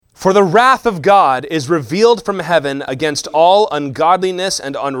For the wrath of God is revealed from heaven against all ungodliness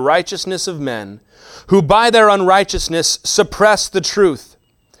and unrighteousness of men, who by their unrighteousness suppress the truth.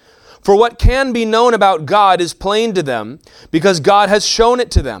 For what can be known about God is plain to them, because God has shown it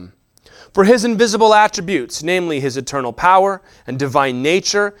to them. For his invisible attributes, namely his eternal power and divine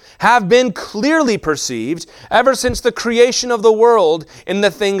nature, have been clearly perceived ever since the creation of the world in the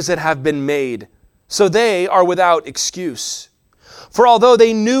things that have been made. So they are without excuse. For although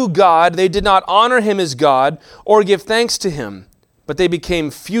they knew God, they did not honor him as God or give thanks to him, but they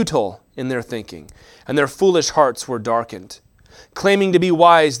became futile in their thinking, and their foolish hearts were darkened. Claiming to be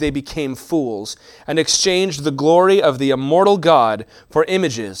wise, they became fools, and exchanged the glory of the immortal God for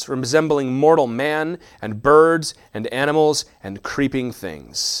images resembling mortal man and birds and animals and creeping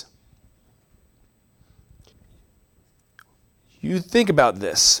things. You think about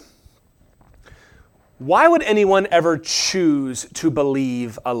this. Why would anyone ever choose to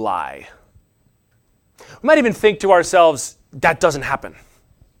believe a lie? We might even think to ourselves, that doesn't happen.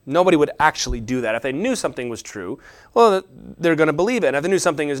 Nobody would actually do that. If they knew something was true, well, they're going to believe it. And if they knew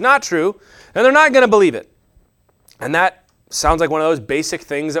something is not true, then they're not going to believe it. And that sounds like one of those basic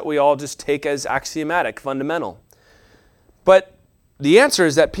things that we all just take as axiomatic, fundamental. But the answer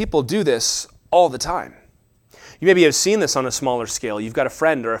is that people do this all the time. You maybe have seen this on a smaller scale. You've got a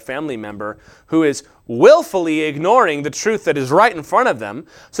friend or a family member who is willfully ignoring the truth that is right in front of them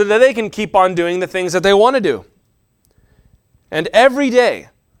so that they can keep on doing the things that they want to do. And every day,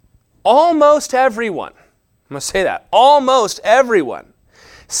 almost everyone, I'm going to say that, almost everyone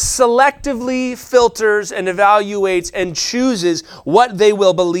selectively filters and evaluates and chooses what they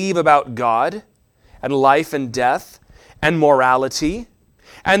will believe about God and life and death and morality.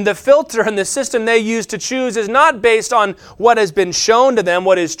 And the filter and the system they use to choose is not based on what has been shown to them,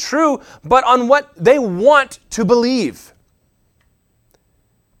 what is true, but on what they want to believe.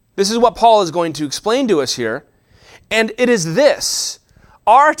 This is what Paul is going to explain to us here. And it is this,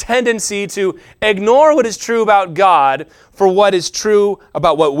 our tendency to ignore what is true about God for what is true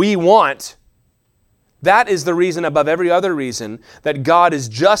about what we want. That is the reason above every other reason that God is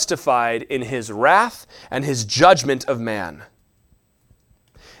justified in his wrath and his judgment of man.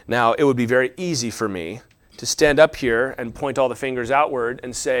 Now, it would be very easy for me to stand up here and point all the fingers outward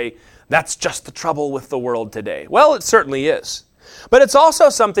and say, that's just the trouble with the world today. Well, it certainly is. But it's also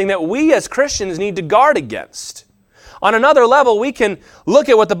something that we as Christians need to guard against. On another level, we can look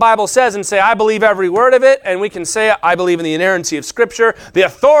at what the Bible says and say, I believe every word of it, and we can say, I believe in the inerrancy of Scripture, the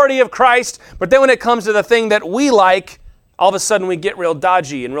authority of Christ, but then when it comes to the thing that we like, all of a sudden we get real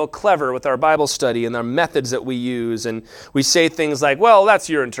dodgy and real clever with our Bible study and our methods that we use, and we say things like, well, that's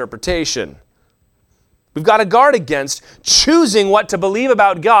your interpretation. We've got to guard against choosing what to believe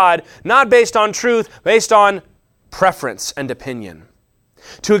about God, not based on truth, based on preference and opinion.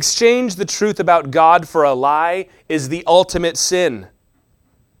 To exchange the truth about God for a lie is the ultimate sin.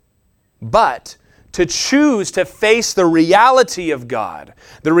 But to choose to face the reality of God,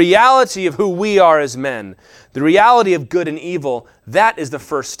 the reality of who we are as men, the reality of good and evil, that is the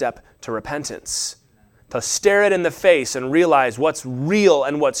first step to repentance. To stare it in the face and realize what's real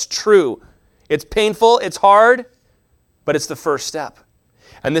and what's true. It's painful, it's hard, but it's the first step.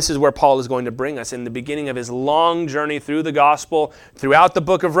 And this is where Paul is going to bring us in the beginning of his long journey through the gospel, throughout the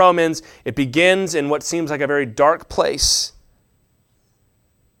book of Romans. It begins in what seems like a very dark place.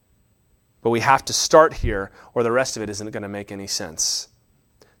 But we have to start here, or the rest of it isn't going to make any sense.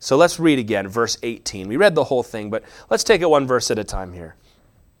 So let's read again, verse 18. We read the whole thing, but let's take it one verse at a time here.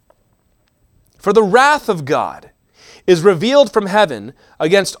 For the wrath of God is revealed from heaven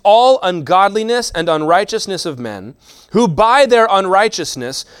against all ungodliness and unrighteousness of men, who by their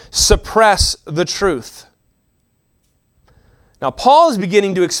unrighteousness suppress the truth. Now, Paul is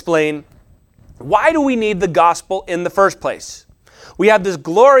beginning to explain, why do we need the gospel in the first place? We have this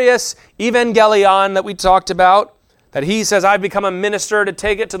glorious evangelion that we talked about, that he says, I've become a minister to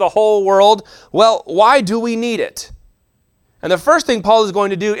take it to the whole world. Well, why do we need it? And the first thing Paul is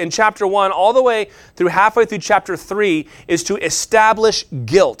going to do in chapter 1 all the way through halfway through chapter 3 is to establish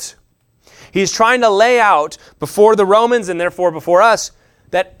guilt. He's trying to lay out before the Romans and therefore before us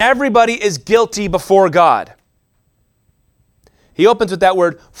that everybody is guilty before God. He opens with that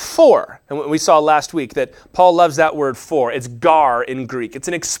word for. And we saw last week that Paul loves that word for. It's gar in Greek. It's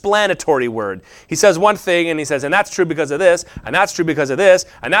an explanatory word. He says one thing and he says, and that's true because of this, and that's true because of this,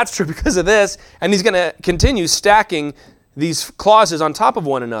 and that's true because of this. And he's going to continue stacking these clauses on top of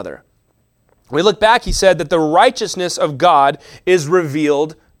one another. When we look back, he said that the righteousness of God is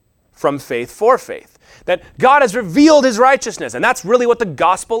revealed from faith for faith. That God has revealed his righteousness, and that's really what the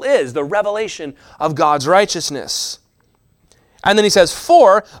gospel is, the revelation of God's righteousness. And then he says,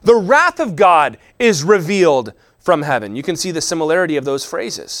 for the wrath of God is revealed from heaven. You can see the similarity of those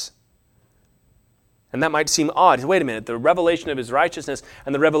phrases. And that might seem odd. Wait a minute, the revelation of his righteousness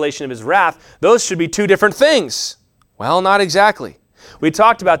and the revelation of his wrath, those should be two different things. Well, not exactly. We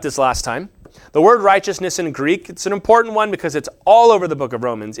talked about this last time. The word righteousness in Greek, it's an important one because it's all over the book of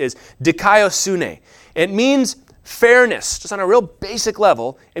Romans, is dikaiosune. It means fairness. Just on a real basic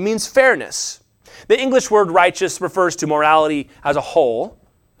level, it means fairness. The English word righteous refers to morality as a whole.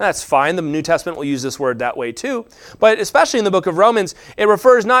 That's fine. The New Testament will use this word that way too. But especially in the book of Romans, it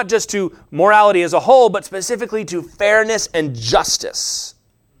refers not just to morality as a whole, but specifically to fairness and justice.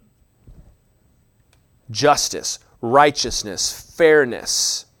 Justice, righteousness,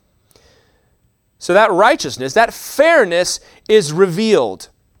 fairness. So that righteousness, that fairness is revealed.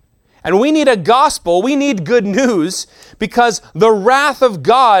 And we need a gospel, we need good news, because the wrath of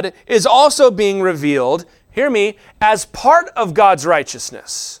God is also being revealed, hear me, as part of God's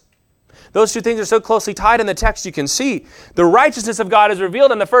righteousness. Those two things are so closely tied in the text you can see. The righteousness of God is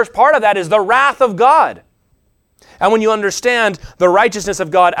revealed, and the first part of that is the wrath of God. And when you understand the righteousness of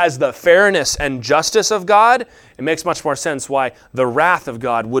God as the fairness and justice of God, it makes much more sense why the wrath of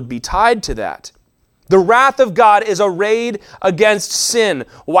God would be tied to that. The wrath of God is arrayed against sin.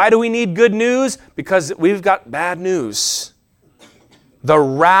 Why do we need good news? Because we've got bad news. The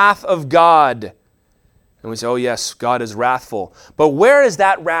wrath of God. And we say, oh yes, God is wrathful. But where is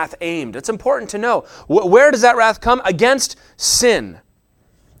that wrath aimed? It's important to know. Where does that wrath come? Against sin.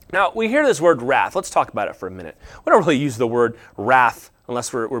 Now, we hear this word wrath. Let's talk about it for a minute. We don't really use the word wrath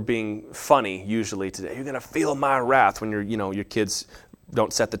unless we're being funny usually today. You're going to feel my wrath when your kids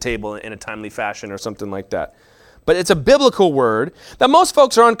don't set the table in a timely fashion or something like that. But it's a biblical word that most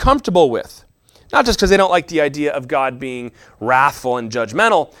folks are uncomfortable with. Not just because they don't like the idea of God being wrathful and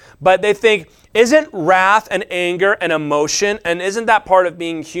judgmental, but they think, isn't wrath and anger an emotion? And isn't that part of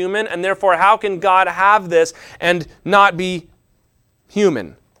being human? And therefore, how can God have this and not be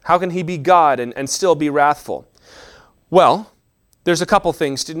human? How can he be God and still be wrathful? Well, there's a couple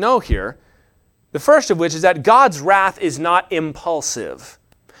things to know here. The first of which is that God's wrath is not impulsive.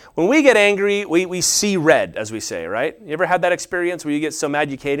 When we get angry, we see red, as we say, right? You ever had that experience where you get so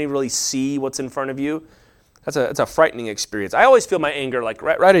mad you can't even really see what's in front of you? That's a frightening experience. I always feel my anger like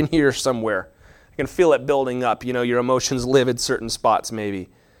right in here somewhere. I can feel it building up. Your emotions live in certain spots maybe.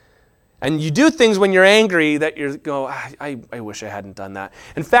 And you do things when you're angry that you go, I wish I hadn't done that.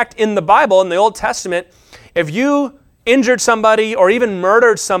 In fact, in the Bible, in the Old Testament, if you injured somebody or even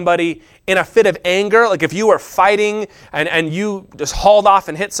murdered somebody in a fit of anger, like if you were fighting and you just hauled off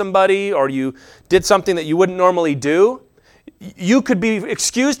and hit somebody or you did something that you wouldn't normally do, you could be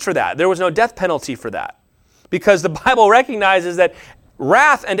excused for that. There was no death penalty for that. Because the Bible recognizes that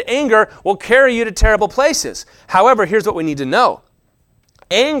wrath and anger will carry you to terrible places. However, here's what we need to know.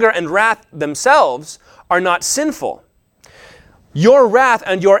 Anger and wrath themselves are not sinful. Your wrath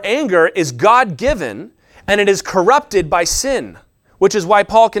and your anger is God-given, and it is corrupted by sin, which is why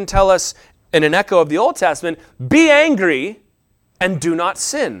Paul can tell us in an echo of the Old Testament, be angry and do not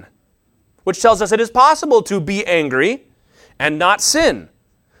sin, which tells us it is possible to be angry and not sin.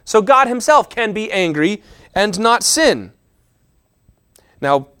 So God himself can be angry and not sin.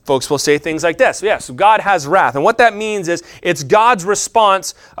 Now, folks will say things like this. Yes, God has wrath. And what that means is it's God's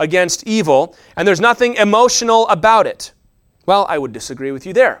response against evil, and there's nothing emotional about it. Well, I would disagree with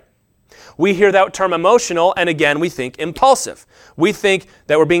you there. We hear that term emotional, and again, we think impulsive. We think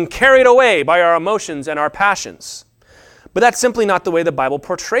that we're being carried away by our emotions and our passions. But that's simply not the way the Bible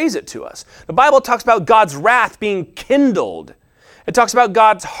portrays it to us. The Bible talks about God's wrath being kindled. It talks about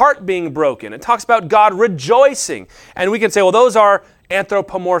God's heart being broken. It talks about God rejoicing. And we can say, well, those are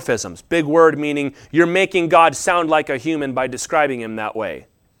anthropomorphisms. Big word meaning you're making God sound like a human by describing him that way.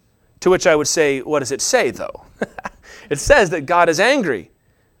 To which I would say, what does it say, though? It says that God is angry.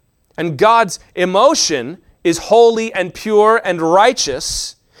 And God's emotion is holy and pure and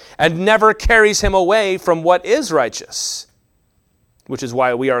righteous and never carries him away from what is righteous. Which is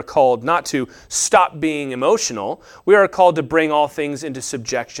why we are called not to stop being emotional. We are called to bring all things into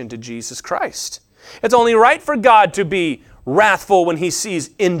subjection to Jesus Christ. It's only right for God to be wrathful when he sees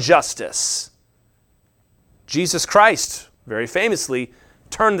injustice. Jesus Christ, very famously,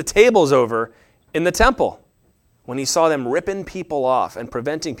 turned the tables over in the temple when he saw them ripping people off and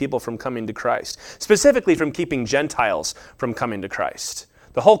preventing people from coming to Christ, specifically from keeping Gentiles from coming to Christ.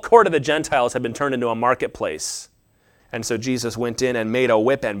 The whole court of the Gentiles had been turned into a marketplace. And so Jesus went in and made a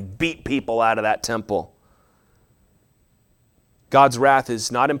whip and beat people out of that temple. God's wrath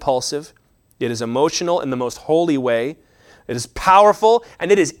is not impulsive. It is emotional in the most holy way. It is powerful,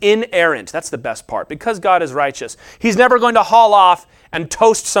 and it is inerrant. That's the best part. Because God is righteous, He's never going to haul off and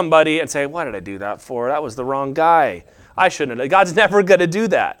toast somebody and say, "Why did I do that for? That was the wrong guy. I shouldn't have." God's never going to do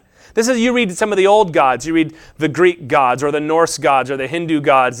that. This is, you read some of the old gods, you read the Greek gods or the Norse gods or the Hindu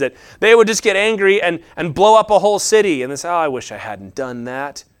gods, that they would just get angry and blow up a whole city. And they say, "Oh, I wish I hadn't done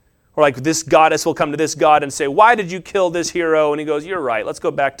that." Or like this goddess will come to this god and say, "Why did you kill this hero?" And he goes, "You're right. Let's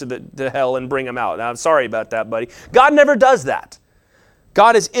go back to hell and bring him out. Now, I'm sorry about that, buddy." God never does that.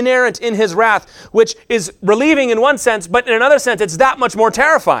 God is inerrant in His wrath, which is relieving in one sense, but in another sense, it's that much more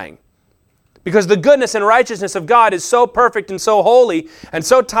terrifying. Because the goodness and righteousness of God is so perfect and so holy and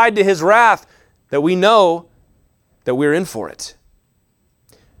so tied to His wrath that we know that we're in for it.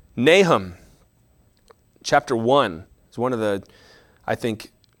 Nahum chapter 1 is one of the, I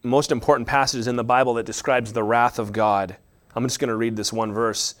think, most important passages in the Bible that describes the wrath of God. I'm just going to read this one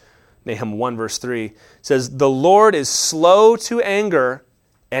verse. Nahum 1 verse 3 it says, "The Lord is slow to anger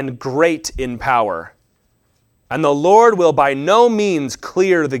and great in power, and the Lord will by no means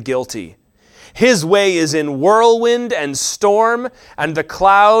clear the guilty. His way is in whirlwind and storm, and the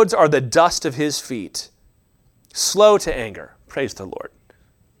clouds are the dust of His feet." Slow to anger. Praise the Lord.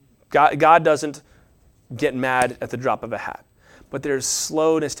 God doesn't get mad at the drop of a hat. But there's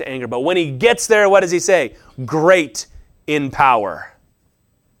slowness to anger. But when He gets there, what does He say? Great in power.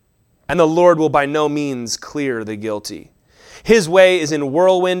 And the Lord will by no means clear the guilty. His way is in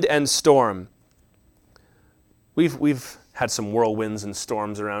whirlwind and storm. We've had some whirlwinds and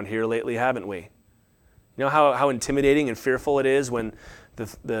storms around here lately, haven't we? You know how intimidating and fearful it is when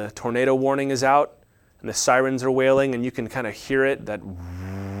the tornado warning is out and the sirens are wailing and you can kind of hear it, that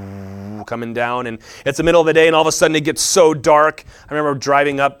coming down, and it's the middle of the day and all of a sudden it gets so dark. I remember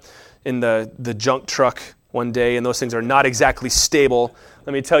driving up in the junk truck one day, and those things are not exactly stable,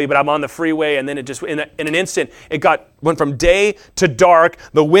 let me tell you, but I'm on the freeway, and then it just, in an instant, went from day to dark.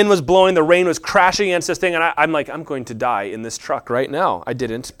 The wind was blowing, the rain was crashing against this thing, and I'm like, I'm going to die in this truck right now. I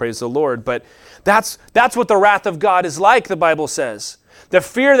didn't, praise the Lord, but that's what the wrath of God is like, the Bible says. The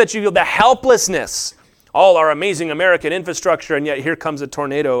fear that you feel, the helplessness, all our amazing American infrastructure, and yet here comes a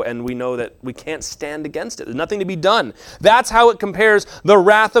tornado, and we know that we can't stand against it. There's nothing to be done. That's how it compares the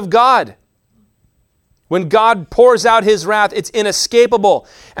wrath of God. When God pours out His wrath, it's inescapable.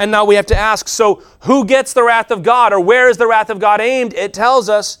 And now we have to ask, so who gets the wrath of God? Or where is the wrath of God aimed? It tells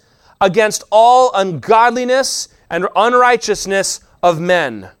us, against all ungodliness and unrighteousness of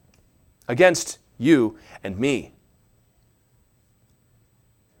men. Against you and me.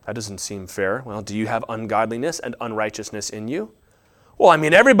 That doesn't seem fair. Well, do you have ungodliness and unrighteousness in you? Well, I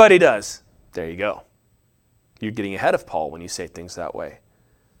mean, everybody does. There you go. You're getting ahead of Paul when you say things that way.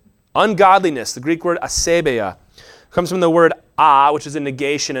 Ungodliness, the Greek word asebeia, comes from the word which is a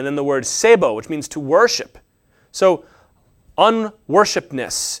negation, and then the word sebo, which means to worship. So,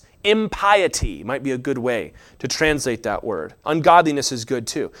 unworshipness, impiety might be a good way to translate that word. Ungodliness is good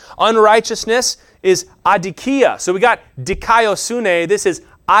too. Unrighteousness is adikia. So we got dikaiosune, this is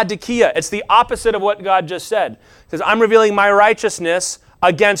adikia. It's the opposite of what God just said. It says, I'm revealing my righteousness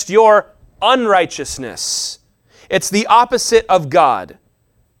against your unrighteousness. It's the opposite of God.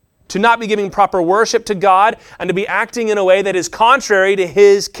 To not be giving proper worship to God and to be acting in a way that is contrary to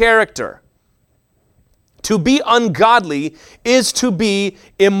His character. To be ungodly is to be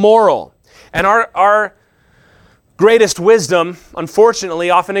immoral. And our greatest wisdom, unfortunately,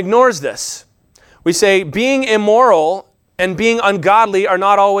 often ignores this. We say being immoral and being ungodly are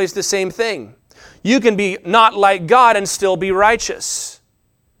not always the same thing. You can be not like God and still be righteous.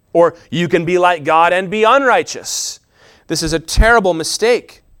 Or you can be like God and be unrighteous. This is a terrible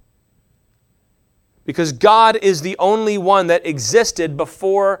mistake. Because God is the only one that existed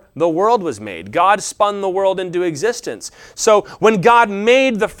before the world was made. God spun the world into existence. So when God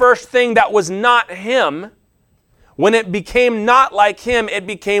made the first thing that was not Him, when it became not like Him, it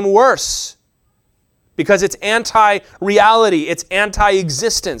became worse. Because it's anti-reality, it's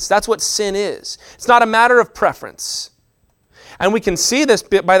anti-existence. That's what sin is. It's not a matter of preference. And we can see this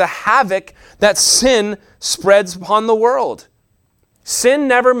by the havoc that sin spreads upon the world. Sin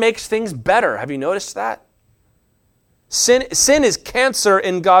never makes things better. Have you noticed that? Sin is cancer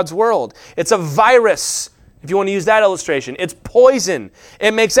in God's world. It's a virus, if you want to use that illustration. It's poison.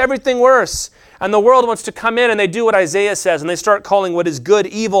 It makes everything worse. And the world wants to come in and they do what Isaiah says, and they start calling what is good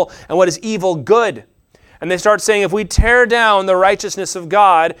evil and what is evil good. And they start saying, if we tear down the righteousness of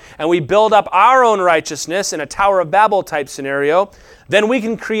God and we build up our own righteousness in a Tower of Babel type scenario, then we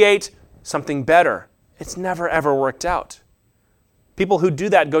can create something better. It's never ever worked out. People who do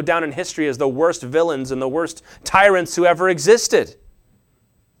that go down in history as the worst villains and the worst tyrants who ever existed.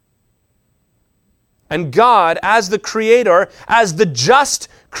 And God, as the creator, as the just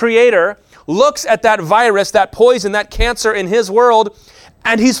creator, looks at that virus, that poison, that cancer in his world,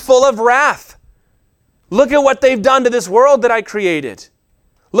 and he's full of wrath. Look at what they've done to this world that I created.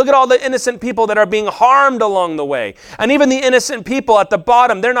 Look at all the innocent people that are being harmed along the way. And even the innocent people at the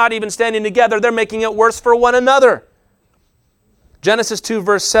bottom, they're not even standing together. They're making it worse for one another. Genesis 2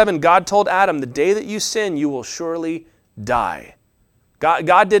 verse 7, God told Adam, the day that you sin, you will surely die.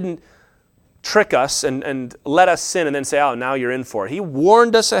 God didn't trick us and let us sin and then say, oh, now you're in for it. He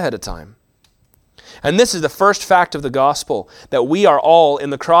warned us ahead of time. And this is the first fact of the gospel, that we are all in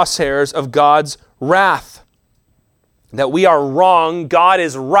the crosshairs of God's wrath. That we are wrong, God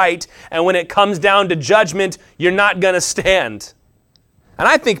is right, and when it comes down to judgment, you're not going to stand. And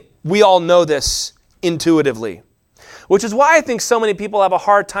I think we all know this intuitively, which is why I think so many people have a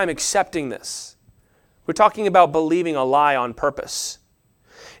hard time accepting this. We're talking about believing a lie on purpose.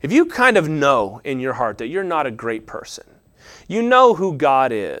 If you kind of know in your heart that you're not a great person, you know who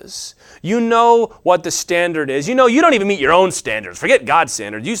God is, you know what the standard is, you know you don't even meet your own standards. Forget God's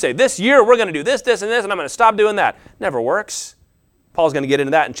standards. You say, this year we're going to do this, this, and this, and I'm going to stop doing that. Never works. Paul's going to get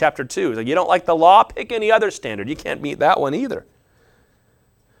into that in chapter 2. He's like, you don't like the law? Pick any other standard. You can't meet that one either.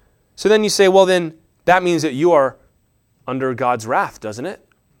 So then you say, well, then that means that you are under God's wrath, doesn't it?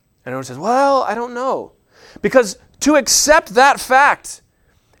 And everyone says, well, I don't know. Because to accept that fact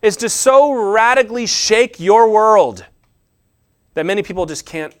is to so radically shake your world that many people just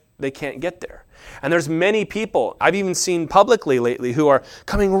can't get there. And there's many people, I've even seen publicly lately, who are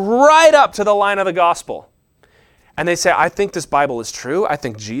coming right up to the line of the gospel. And they say, I think this Bible is true. I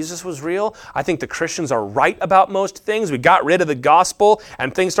think Jesus was real. I think the Christians are right about most things. We got rid of the gospel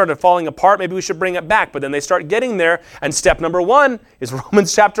and things started falling apart. Maybe we should bring it back. But then they start getting there. And step number 1 is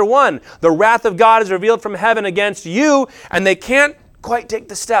Romans chapter 1. The wrath of God is revealed from heaven against you. And they can't quite take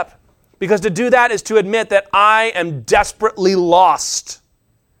the step. Because to do that is to admit that I am desperately lost.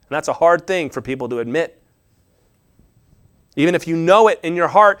 And that's a hard thing for people to admit. Even if you know it in your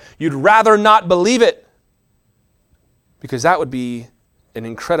heart, you'd rather not believe it. Because that would be an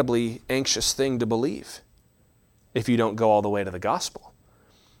incredibly anxious thing to believe if you don't go all the way to the gospel.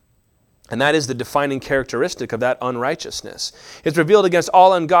 And that is the defining characteristic of that unrighteousness. It's revealed against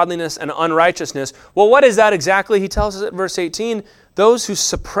all ungodliness and unrighteousness. Well, what is that exactly? He tells us at verse 18, those who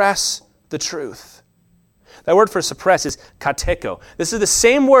suppress the truth. That word for suppress is kateko. This is the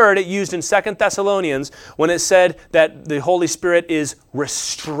same word it used in 2 Thessalonians when it said that the Holy Spirit is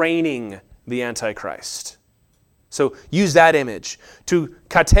restraining the Antichrist. So use that image. To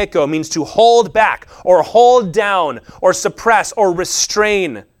kateko means to hold back or hold down or suppress or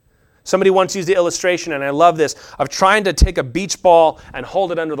restrain. Somebody once used the illustration, and I love this, of trying to take a beach ball and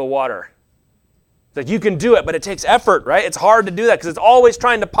hold it under the water. Like you can do it, but it takes effort, right? It's hard to do that because it's always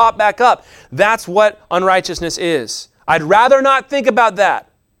trying to pop back up. That's what unrighteousness is. I'd rather not think about that.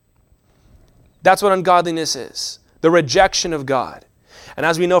 That's what ungodliness is. The rejection of God. And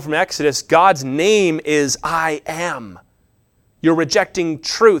as we know from Exodus, God's name is I am. You're rejecting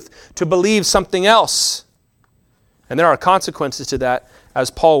truth to believe something else. And there are consequences to that, as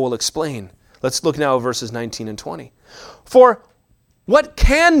Paul will explain. Let's look now at verses 19 and 20. For what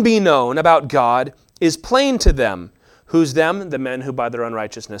can be known about God is plain to them. Who's them? The men who by their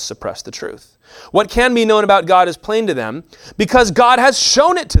unrighteousness suppress the truth. What can be known about God is plain to them because God has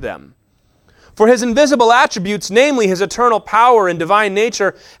shown it to them. For his invisible attributes, namely his eternal power and divine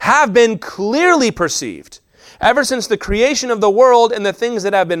nature, have been clearly perceived, ever since the creation of the world and the things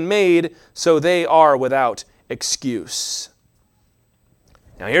that have been made, so they are without excuse.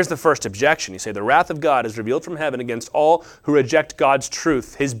 Now here's the first objection. You say, the wrath of God is revealed from heaven against all who reject God's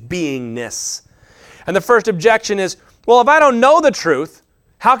truth, his beingness. And the first objection is, well, if I don't know the truth,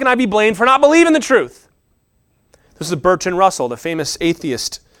 how can I be blamed for not believing the truth? This is Bertrand Russell, the famous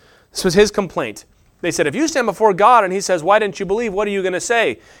atheist. This was his complaint. They said, if you stand before God and he says, why didn't you believe? What are you going to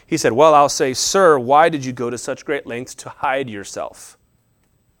say? He said, well, I'll say, sir, why did you go to such great lengths to hide yourself?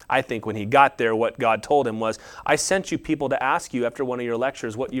 I think when he got there, what God told him was, I sent you people to ask you after one of your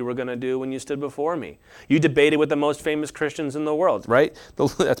lectures what you were going to do when you stood before me. You debated with the most famous Christians in the world, right?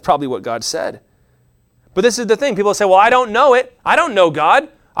 That's probably what God said. But this is the thing. People say, well, I don't know it. I don't know God.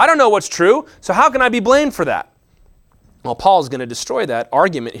 I don't know what's true. So how can I be blamed for that? Well, Paul's going to destroy that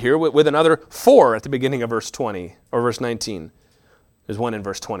argument here with another 4 at the beginning of verse 20 or verse 19. There's one in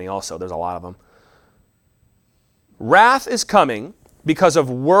verse 20 also. There's a lot of them. Wrath is coming because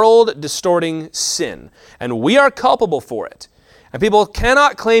of world-distorting sin, and we are culpable for it. And people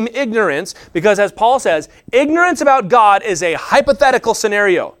cannot claim ignorance because, as Paul says, ignorance about God is a hypothetical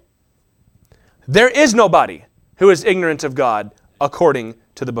scenario. There is nobody who is ignorant of God according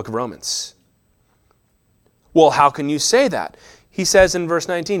to the book of Romans. Well, how can you say that? He says in verse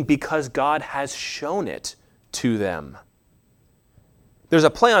 19, because God has shown it to them. There's a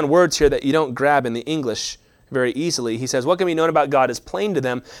play on words here that you don't grab in the English very easily. He says, what can be known about God is plain to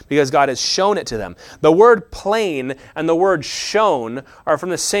them because God has shown it to them. The word plain and the word shown are from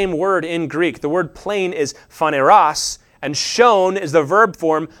the same word in Greek. The word plain is phaneros, and shown is the verb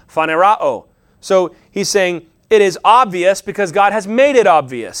form phanerao. So he's saying it is obvious because God has made it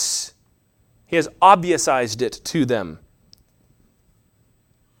obvious. He has obviousized it to them.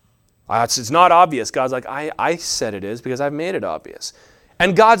 It's not obvious. God's like, I said it is because I've made it obvious.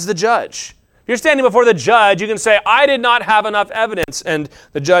 And God's the judge. If you're standing before the judge, you can say, I did not have enough evidence. And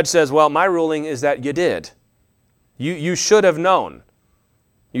the judge says, well, my ruling is that you did. You should have known.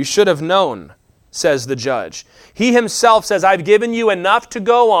 You should have known, says the judge. He himself says, I've given you enough to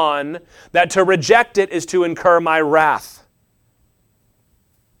go on, that to reject it is to incur my wrath.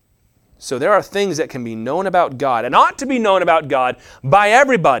 So there are things that can be known about God and ought to be known about God by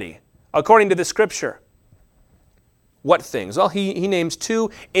everybody, according to the Scripture. What things? Well, he names two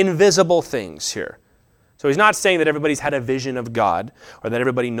invisible things here. So he's not saying that everybody's had a vision of God or that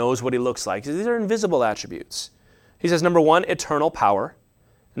everybody knows what he looks like. These are invisible attributes. He says, number one, eternal power.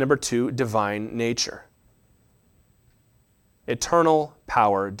 Number two, divine nature. Eternal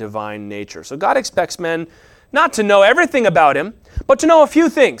power, divine nature. So God expects men not to know everything about him, but to know a few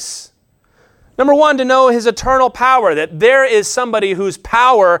things. Number one, to know his eternal power, that there is somebody whose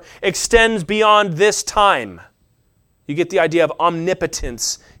power extends beyond this time. You get the idea of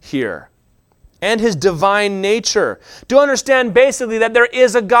omnipotence here. And his divine nature. To understand basically that there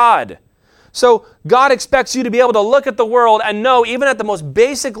is a God. So God expects you to be able to look at the world and know, even at the most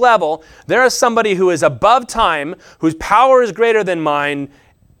basic level, there is somebody who is above time, whose power is greater than mine,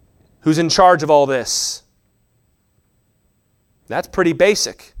 who's in charge of all this. That's pretty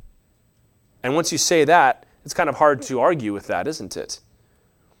basic. And once you say that, it's kind of hard to argue with that, isn't it?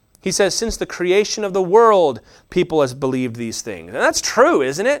 He says, since the creation of the world, people have believed these things. And that's true,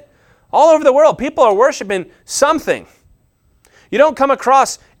 isn't it? All over the world, people are worshiping something. You don't come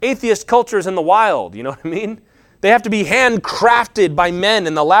across atheist cultures in the wild, you know what I mean? They have to be handcrafted by men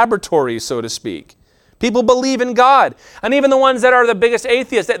in the laboratory, so to speak. People believe in God. And even the ones that are the biggest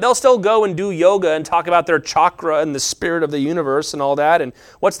atheists, they'll still go and do yoga and talk about their chakra and the spirit of the universe and all that. And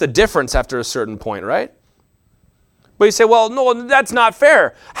what's the difference after a certain point, right? But you say, well, no, that's not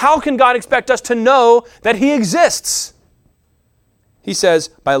fair. How can God expect us to know that he exists? He says,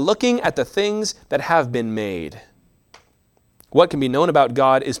 by looking at the things that have been made. What can be known about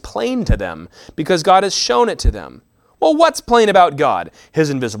God is plain to them because God has shown it to them. Well, what's plain about God? His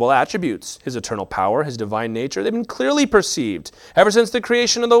invisible attributes, his eternal power, his divine nature, they've been clearly perceived ever since the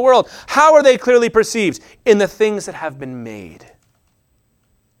creation of the world. How are they clearly perceived? In the things that have been made.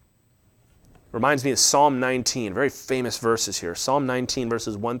 Reminds me of Psalm 19, very famous verses here. Psalm 19,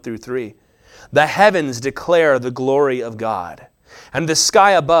 verses 1 through 3. The heavens declare the glory of God, and the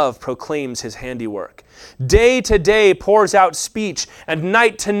sky above proclaims his handiwork. Day to day pours out speech, and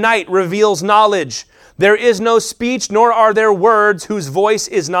night to night reveals knowledge. There is no speech, nor are there words whose voice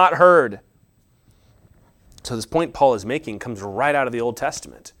is not heard. So this point Paul is making comes right out of the Old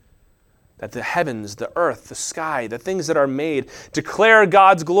Testament. That the heavens, the earth, the sky, the things that are made declare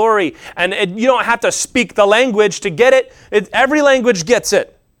God's glory. And you don't have to speak the language to get it. Every language gets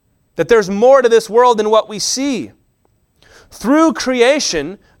it. That there's more to this world than what we see. Through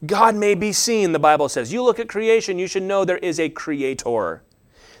creation, God may be seen, the Bible says. You look at creation, you should know there is a creator.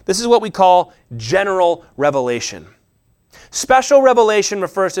 This is what we call general revelation. Special revelation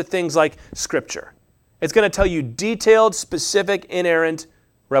refers to things like Scripture. It's going to tell you detailed, specific, inerrant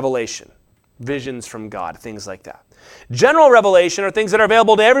revelation. Visions from God, things like that. General revelation are things that are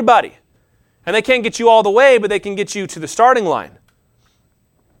available to everybody. And they can't get you all the way, but they can get you to the starting line.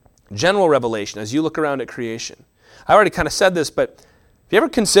 General revelation, as you look around at creation. I already kind of said this, but have you ever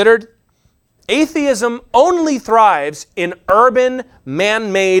considered atheism only thrives in urban,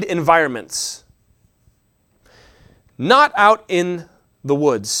 man-made environments? Not out in the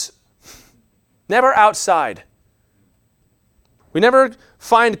woods. Never outside. We never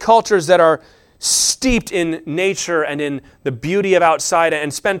find cultures that are steeped in nature and in the beauty of outside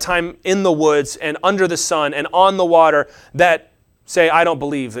and spend time in the woods and under the sun and on the water that say, I don't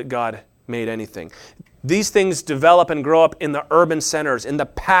believe that God made anything. These things develop and grow up in the urban centers, in the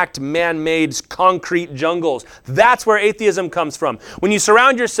packed, man-made, concrete jungles. That's where atheism comes from. When you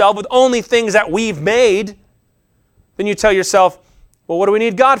surround yourself with only things that we've made, then you tell yourself, well, what do we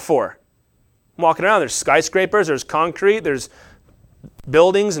need God for? I'm walking around, there's skyscrapers, there's concrete, there's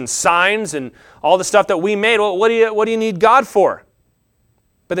buildings and signs and all the stuff that we made. Well, what do you need God for?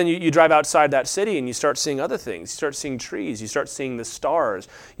 But then you drive outside that city and you start seeing other things. You start seeing trees. You start seeing the stars.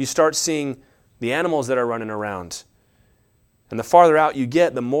 You start seeing the animals that are running around. And the farther out you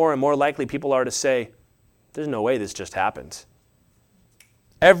get, the more and more likely people are to say, there's no way this just happened.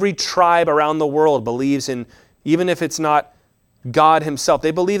 Every tribe around the world believes in, even if it's not God himself,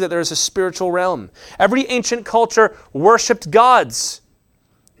 they believe that there's a spiritual realm. Every ancient culture worshipped gods.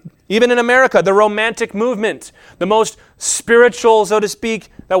 Even in America, the Romantic movement, the most spiritual, so to speak,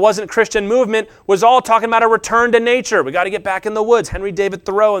 that wasn't Christian movement, was all talking about a return to nature. We got to get back in the woods. Henry David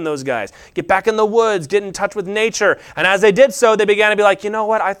Thoreau and those guys. Get back in the woods, get in touch with nature. And as they did so, they began to be like, you know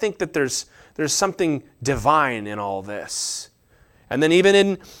what? I think that there's something divine in all this. And then even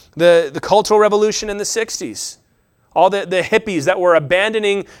in the Cultural Revolution in the 60s, all the hippies that were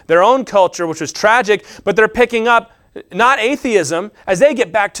abandoning their own culture, which was tragic, but they're picking up not atheism, as they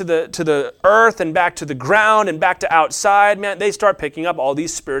get back to the earth and back to the ground and back to outside, man, they start picking up all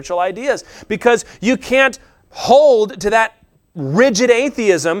these spiritual ideas. Because you can't hold to that rigid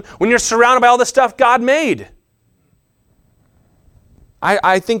atheism when you're surrounded by all the stuff God made.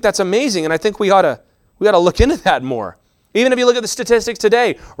 I think that's amazing, and I think we ought to look into that more. Even if you look at the statistics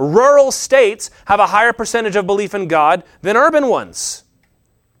today, rural states have a higher percentage of belief in God than urban ones.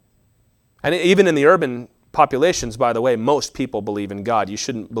 And even in the urban populations, by the way, most people believe in God. You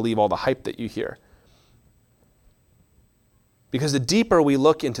shouldn't believe all the hype that you hear. Because the deeper we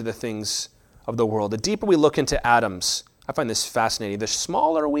look into the things of the world, the deeper we look into atoms, I find this fascinating, the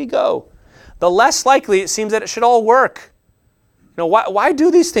smaller we go, the less likely it seems that it should all work. You know, why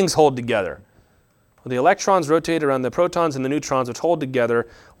do these things hold together? Well, the electrons rotate around the protons and the neutrons, which hold together.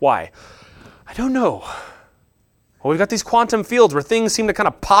 Why? I don't know. Well, we've got these quantum fields where things seem to kind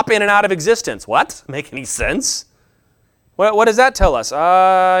of pop in and out of existence. What? Make any sense? What does that tell us?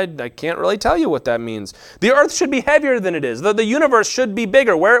 I can't really tell you what that means. The earth should be heavier than it is. The universe should be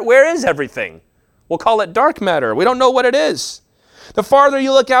bigger. Where is everything? We'll call it dark matter. We don't know what it is. The farther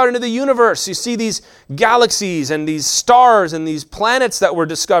you look out into the universe, you see these galaxies and these stars and these planets that we're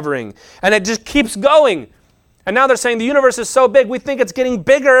discovering. And it just keeps going. And now they're saying the universe is so big, we think it's getting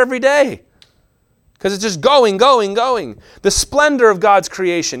bigger every day. Because it's just going. The splendor of God's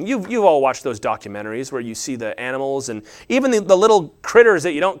creation. You've all watched those documentaries where you see the animals and even the little critters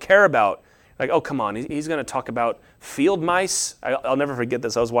that you don't care about. Like, oh, come on, he's going to talk about field mice? I'll never forget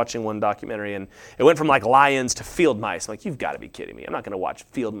this. I was watching one documentary and it went from like lions to field mice. I'm like, you've got to be kidding me. I'm not going to watch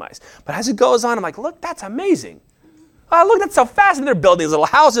field mice. But as it goes on, I'm like, look, that's amazing. Oh, look, that's so fascinating. They're building these little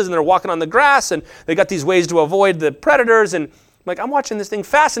houses and they're walking on the grass and they got these ways to avoid the predators. And I'm like, I'm watching this thing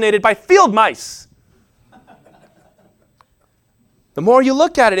fascinated by field mice. The more you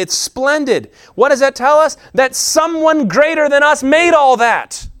look at it, it's splendid. What does that tell us? That someone greater than us made all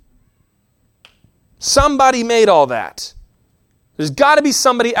that. Somebody made all that. There's got to be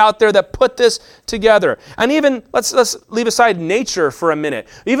somebody out there that put this together. And even, let's leave aside nature for a minute.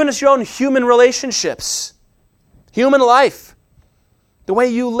 Even it's your own human relationships. Human life. The way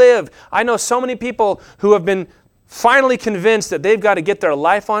you live. I know so many people who have been finally convinced that they've got to get their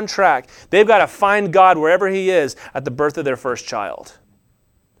life on track. They've got to find God wherever He is at the birth of their first child.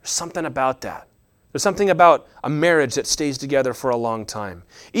 There's something about that. There's something about a marriage that stays together for a long time.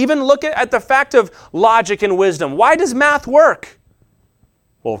 Even look at the fact of logic and wisdom. Why does math work?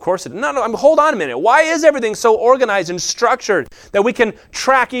 Well, of course it... No, hold on a minute. Why is everything so organized and structured that we can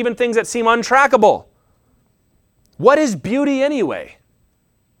track even things that seem untrackable? What is beauty anyway?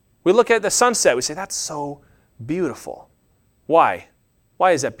 We look at the sunset. We say, that's so beautiful. Why?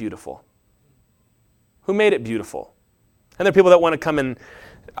 Why is that beautiful? Who made it beautiful? And there are people that want to come and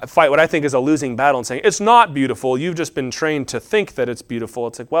fight what I think is a losing battle and saying, it's not beautiful. You've just been trained to think that it's beautiful.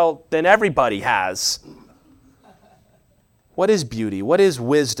 It's like, well, then everybody has. What is beauty? What is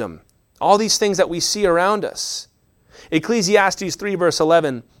wisdom? All these things that we see around us. Ecclesiastes 3 verse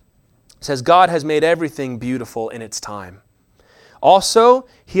 11 says, God has made everything beautiful in its time. Also,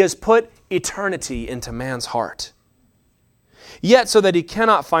 He has put eternity into man's heart. Yet so that he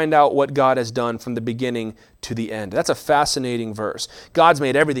cannot find out what God has done from the beginning to the end. That's a fascinating verse. God's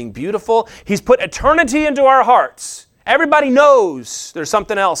made everything beautiful. He's put eternity into our hearts. Everybody knows there's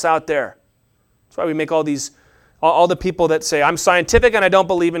something else out there. That's why we make all the people that say, I'm scientific and I don't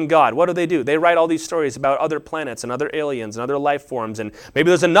believe in God. What do? They write all these stories about other planets and other aliens and other life forms. And maybe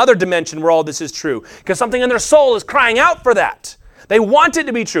there's another dimension where all this is true. Because something in their soul is crying out for that. They want it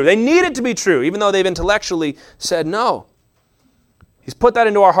to be true. They need it to be true, even though they've intellectually said no. He's put that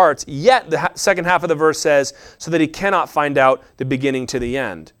into our hearts, yet the second half of the verse says, so that he cannot find out the beginning to the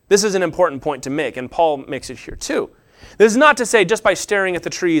end. This is an important point to make, and Paul makes it here too. This is not to say just by staring at the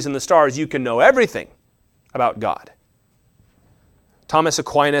trees and the stars you can know everything about God. Thomas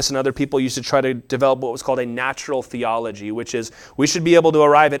Aquinas and other people used to try to develop what was called a natural theology, which is we should be able to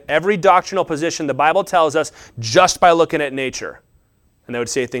arrive at every doctrinal position the Bible tells us just by looking at nature. And they would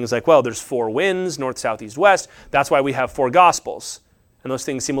say things like, well, there's 4 winds, north, south, east, west. That's why we have 4 gospels. And those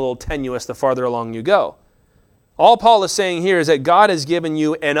things seem a little tenuous the farther along you go. All Paul is saying here is that God has given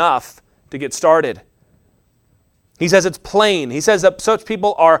you enough to get started. He says it's plain. He says that such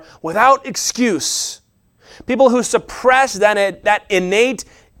people are without excuse. People who suppress that innate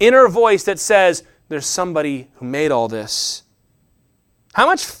inner voice that says, there's somebody who made all this. How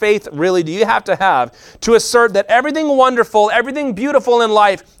much faith really do you have to assert that everything wonderful, everything beautiful in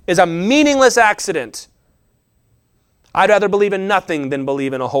life is a meaningless accident? I'd rather believe in nothing than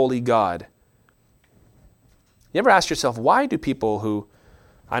believe in a holy God. You ever ask yourself, why do people who,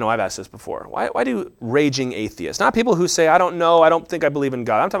 I know I've asked this before, why do raging atheists, not people who say, I don't know, I don't think I believe in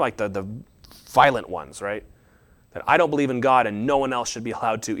God, I'm talking like the violent ones, right? That I don't believe in God and no one else should be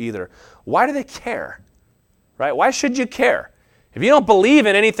allowed to either. Why do they care? Right? Why should you care? If you don't believe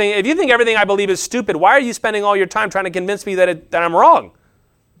in anything, if you think everything I believe is stupid, why are you spending all your time trying to convince me that I'm wrong?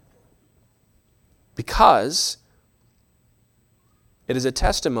 Because it is a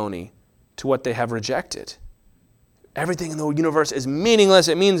testimony to what they have rejected. Everything in the universe is meaningless.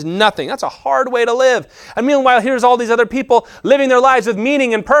 It means nothing. That's a hard way to live. And meanwhile, here's all these other people living their lives with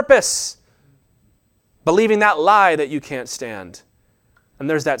meaning and purpose, believing that lie that you can't stand. And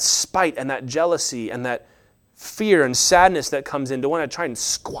there's that spite and that jealousy and that fear and sadness that comes in to want to try and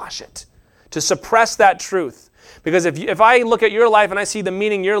squash it, to suppress that truth. Because if I look at your life and I see the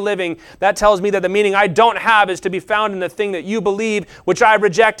meaning you're living, that tells me that the meaning I don't have is to be found in the thing that you believe, which I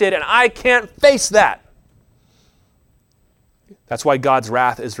rejected, and I can't face that. That's why God's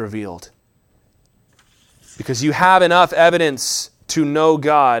wrath is revealed. Because you have enough evidence to know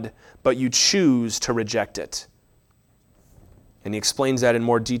God, but you choose to reject it. And he explains that in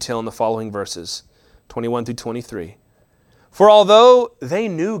more detail in the following verses, 21 through 23. For although they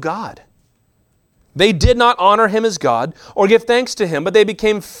knew God, they did not honor him as God or give thanks to him, but they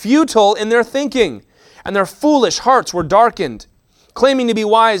became futile in their thinking, and their foolish hearts were darkened. Claiming to be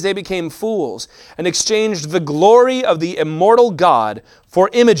wise, they became fools and exchanged the glory of the immortal God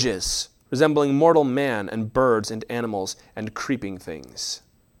for images resembling mortal man and birds and animals and creeping things.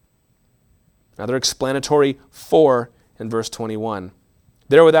 Another explanatory for in verse 21.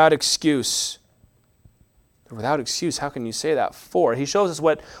 They're without excuse. They're without excuse. How can you say that? For. He shows us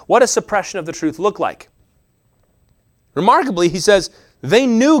what does suppression of the truth look like. Remarkably, he says, they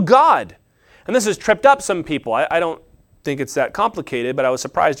knew God. And this has tripped up some people. I don't think it's that complicated, but I was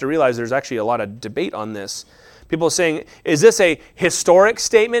surprised to realize there's actually a lot of debate on this. People saying, is this a historic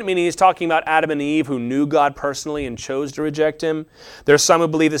statement, meaning he's talking about Adam and Eve who knew God personally and chose to reject him? There's some who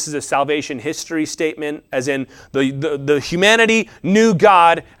believe this is a salvation history statement, as in the humanity knew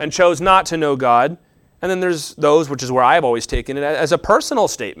God and chose not to know God. And then there's those, which is where I've always taken it, as a personal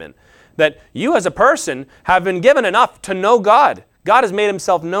statement, that you as a person have been given enough to know God. God has made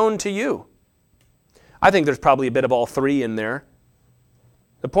himself known to you. I think there's probably a bit of all three in there.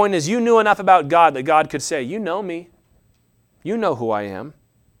 The point is, you knew enough about God that God could say, you know me. You know who I am.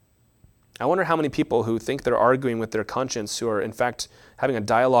 I wonder how many people who think they're arguing with their conscience who are, in fact, having a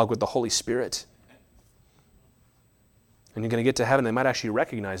dialogue with the Holy Spirit. And you're going to get to heaven, they might actually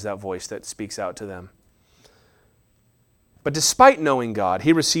recognize that voice that speaks out to them. But despite knowing God,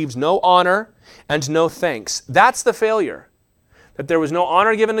 he receives no honor and no thanks. That's the failure. That there was no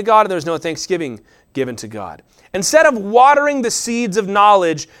honor given to God and there was no thanksgiving given to God. Instead of watering the seeds of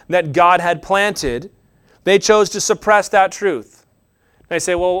knowledge that God had planted, they chose to suppress that truth. And I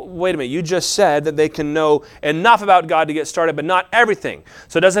say, well, wait a minute, you just said that they can know enough about God to get started, but not everything.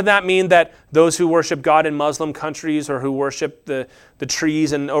 So doesn't that mean that those who worship God in Muslim countries or who worship the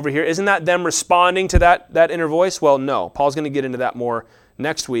trees and over here, isn't that them responding to that inner voice? Well, no. Paul's going to get into that more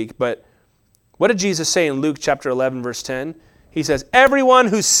next week. But what did Jesus say in Luke chapter 11, verse 10? He says, everyone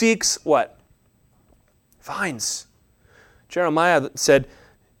who seeks what? Finds. Jeremiah said,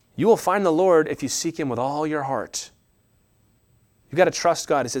 you will find the Lord if you seek him with all your heart. You've got to trust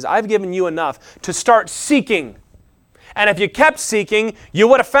God. He says, I've given you enough to start seeking. And if you kept seeking, you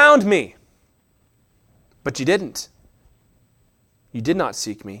would have found me. But you didn't. You did not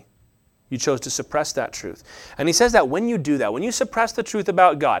seek me. You chose to suppress that truth. And he says that when you do that, when you suppress the truth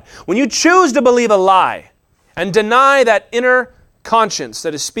about God, when you choose to believe a lie and deny that inner conscience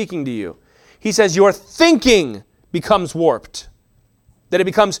that is speaking to you, he says your thinking becomes warped, that it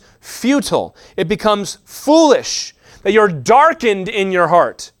becomes futile, it becomes foolish, that you're darkened in your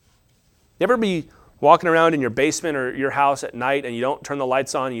heart. You ever be walking around in your basement or your house at night and you don't turn the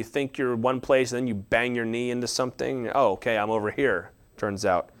lights on and you think you're one place and then you bang your knee into something? Oh, okay, I'm over here. turns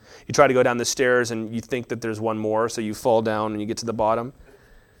out. You try to go down the stairs and you think that there's one more, so you fall down and you get to the bottom.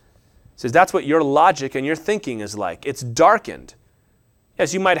 It says that's what your logic and your thinking is like. It's darkened.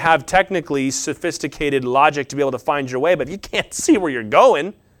 Yes, you might have technically sophisticated logic to be able to find your way, but if you can't see where you're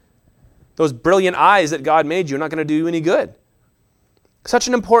going, those brilliant eyes that God made you are not going to do you any good. Such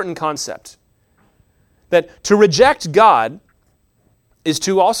an important concept. That to reject God is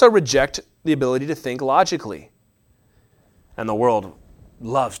to also reject the ability to think logically. And the world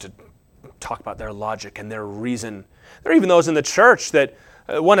loves to talk about their logic and their reason. There are even those in the church that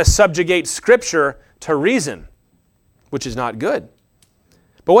want to subjugate Scripture to reason, which is not good.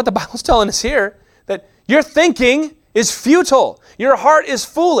 But what the Bible's telling us here, that your thinking is futile. Your heart is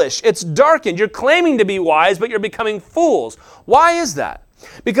foolish. It's darkened. You're claiming to be wise, but you're becoming fools. Why is that?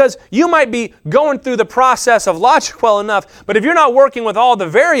 Because you might be going through the process of logic well enough, but if you're not working with all the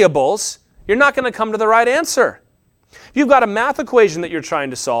variables, you're not going to come to the right answer. If you've got a math equation that you're trying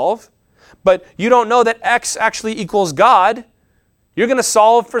to solve, but you don't know that X actually equals God, you're going to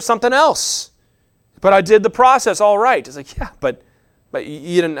solve for something else. But I did the process all right. It's like, yeah, but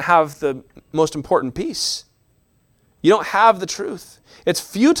you didn't have the most important piece. You don't have the truth. It's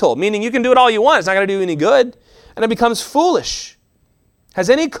futile, meaning you can do it all you want. It's not going to do you any good. And it becomes foolish. Has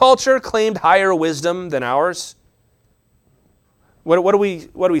any culture claimed higher wisdom than ours? What do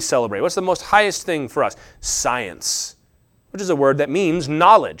we celebrate? What's the most highest thing for us? Science, which is a word that means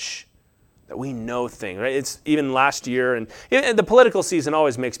knowledge, that we know things. Right? It's even last year, and the political season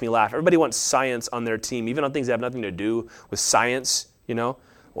always makes me laugh. Everybody wants science on their team, even on things that have nothing to do with science. You know,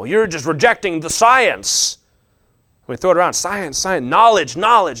 well, you're just rejecting the science. We throw it around, science, knowledge,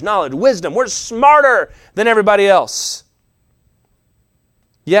 wisdom. We're smarter than everybody else.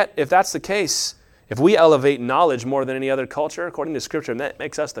 Yet, if that's the case, if we elevate knowledge more than any other culture, according to Scripture, that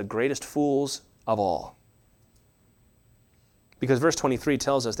makes us the greatest fools of all. Because verse 23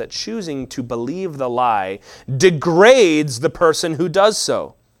 tells us that choosing to believe the lie degrades the person who does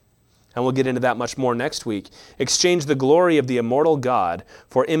so. And we'll get into that much more next week. Exchange the glory of the immortal God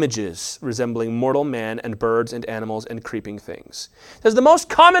for images resembling mortal man and birds and animals and creeping things. It says the most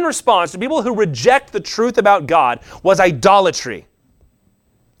common response to people who reject the truth about God was idolatry.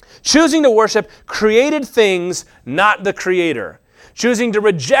 Choosing to worship created things, not the Creator. Choosing to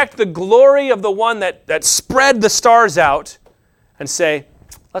reject the glory of the one that spread the stars out and say,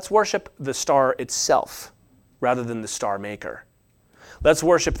 let's worship the star itself rather than the star maker. Let's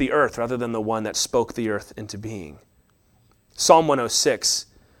worship the earth rather than the one that spoke the earth into being. Psalm 106,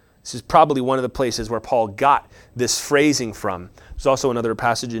 this is probably one of the places where Paul got this phrasing from. There's also another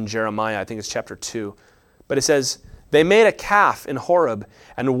passage in Jeremiah, I think it's chapter 2. But it says, they made a calf in Horeb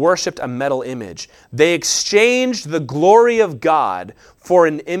and worshipped a metal image. They exchanged the glory of God for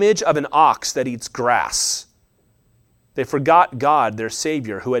an image of an ox that eats grass. They forgot God, their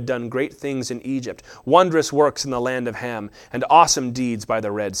Savior, who had done great things in Egypt, wondrous works in the land of Ham, and awesome deeds by the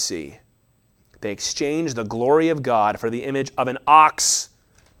Red Sea. They exchanged the glory of God for the image of an ox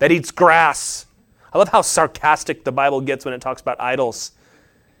that eats grass. I love how sarcastic the Bible gets when it talks about idols.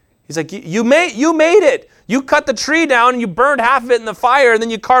 He's like, you made it. You cut the tree down and you burned half of it in the fire, and then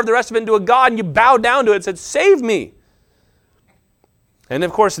you carved the rest of it into a god and you bowed down to it and said, save me. And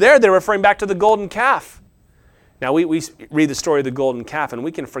of course they're referring back to the golden calf. Now we read the story of the golden calf and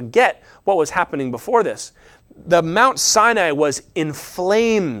we can forget what was happening before this. The Mount Sinai was in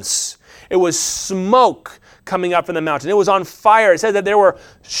flames. It was smoke coming up from the mountain. It was on fire. It said that there were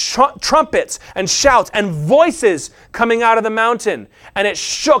trumpets and shouts and voices coming out of the mountain. And it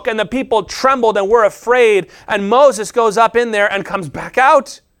shook and the people trembled and were afraid. And Moses goes up in there and comes back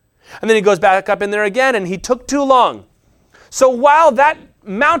out. And then he goes back up in there again, and he took too long. So while that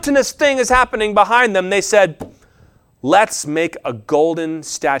mountainous thing is happening behind them, they said, let's make a golden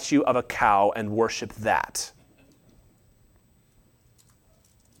statue of a cow and worship that.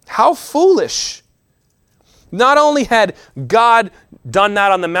 How foolish. Not only had God done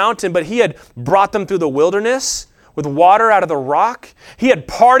that on the mountain, but he had brought them through the wilderness with water out of the rock. He had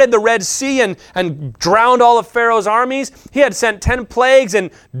parted the Red Sea and drowned all of Pharaoh's armies. He had sent 10 plagues and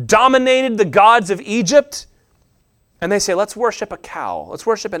dominated the gods of Egypt. And they say, let's worship a cow. Let's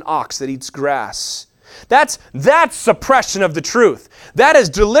worship an ox that eats grass. That's suppression of the truth. That is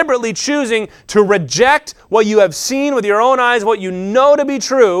deliberately choosing to reject what you have seen with your own eyes, what you know to be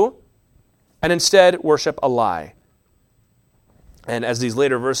true, and instead worship a lie. And as these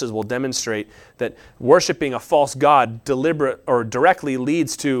later verses will demonstrate, that worshiping a false god deliberate or directly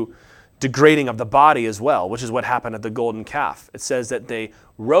leads to degrading of the body as well, which is what happened at the golden calf. It says that they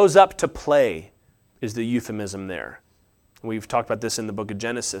rose up to play, is the euphemism there. We've talked about this in the book of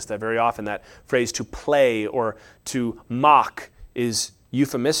Genesis, that very often that phrase to play or to mock is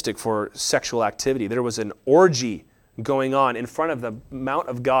euphemistic for sexual activity. There was an orgy going on in front of the Mount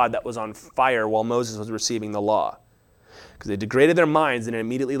of God that was on fire while Moses was receiving the law. Because they degraded their minds and it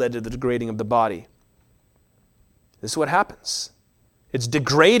immediately led to the degrading of the body. This is what happens. It's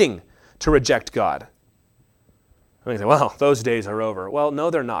degrading to reject God. And you say, well, those days are over. Well, no,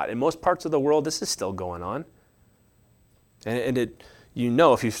 they're not. In most parts of the world, this is still going on. And if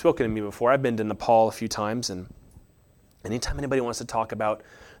you've spoken to me before, I've been to Nepal a few times, and anytime anybody wants to talk about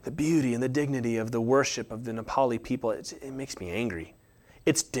the beauty and the dignity of the worship of the Nepali people, it makes me angry.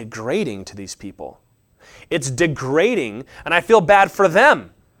 It's degrading to these people. It's degrading, and I feel bad for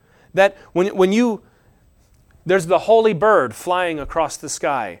them. That there's the holy bird flying across the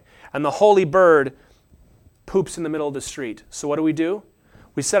sky, and the holy bird poops in the middle of the street. So what do?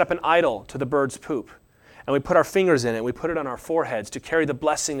 We set up an idol to the bird's poop, and we put our fingers in it, we put it on our foreheads to carry the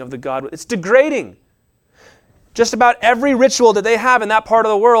blessing of the God. It's degrading. Just about every ritual that they have in that part of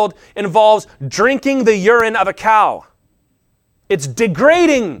the world involves drinking the urine of a cow. It's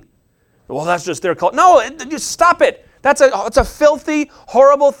degrading. Well, that's just their culture. No, just stop it. It's a filthy,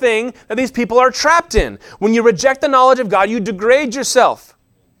 horrible thing that these people are trapped in. When you reject the knowledge of God, you degrade yourself.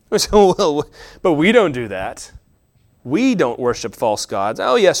 Well, but we don't do that. We don't worship false gods.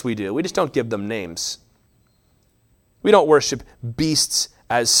 Oh, yes, we do. We just don't give them names. We don't worship beasts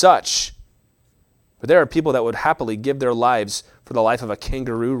as such. But there are people that would happily give their lives for the life of a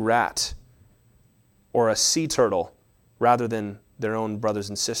kangaroo rat or a sea turtle rather than their own brothers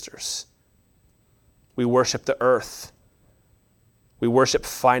and sisters. We worship the earth. We worship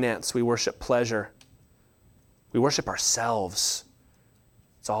finance. We worship pleasure. We worship ourselves.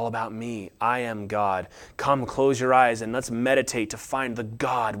 It's all about me. I am God. Come, close your eyes and let's meditate to find the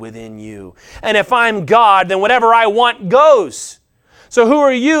God within you. And if I'm God, then whatever I want goes. So who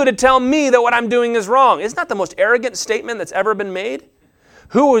are you to tell me that what I'm doing is wrong? Isn't that the most arrogant statement that's ever been made?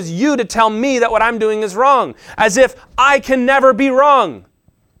 Who is you to tell me that what I'm doing is wrong? As if I can never be wrong.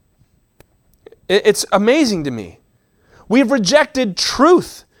 It's amazing to me. We've rejected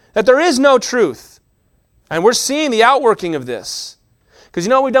truth, that there is no truth. And we're seeing the outworking of this. Because you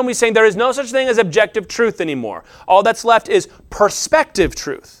know what we've done? We're saying there is no such thing as objective truth anymore. All that's left is perspective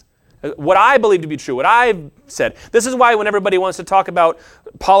truth. What I believe to be true, what I've said. This is why when everybody wants to talk about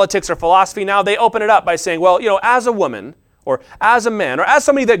politics or philosophy now, they open it up by saying, well, as a woman, or as a man, or as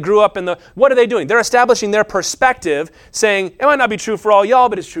somebody that grew up what are they doing? They're establishing their perspective, saying, it might not be true for all y'all,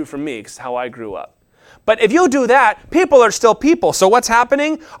 but it's true for me, because it's how I grew up. But if you do that, people are still people. So what's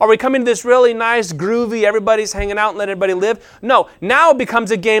happening? Are we coming to this really nice, groovy, everybody's hanging out and let everybody live? No, now it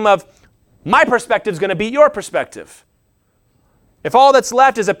becomes a game of, my perspective is going to beat your perspective. If all that's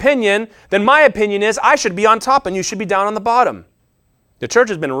left is opinion, then my opinion is I should be on top and you should be down on the bottom. The church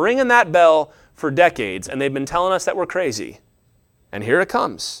has been ringing that bell for decades, and they've been telling us that we're crazy. And here it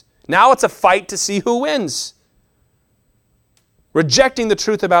comes. Now it's a fight to see who wins. Rejecting the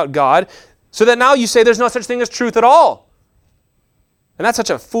truth about God, so that now you say there's no such thing as truth at all. And that's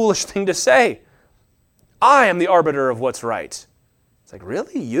such a foolish thing to say. I am the arbiter of what's right. It's like,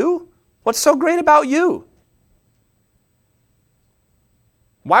 really? You? What's so great about you?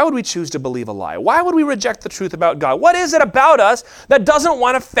 Why would we choose to believe a lie? Why would we reject the truth about God? What is it about us that doesn't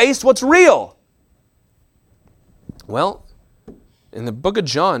want to face what's real? Well, in the book of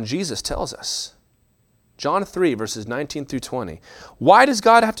John, Jesus tells us. John 3, verses 19 through 20. Why does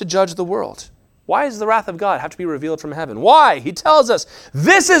God have to judge the world? Why does the wrath of God have to be revealed from heaven? Why? He tells us,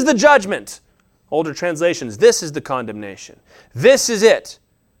 this is the judgment. Older translations, this is the condemnation. This is it.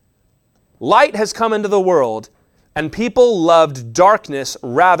 Light has come into the world, and people loved darkness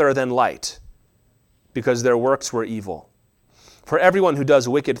rather than light, because their works were evil. For everyone who does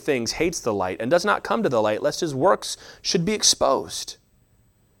wicked things hates the light and does not come to the light, lest his works should be exposed.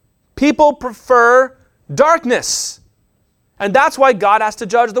 People prefer darkness. And that's why God has to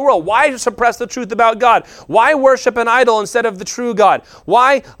judge the world. Why suppress the truth about God? Why worship an idol instead of the true God?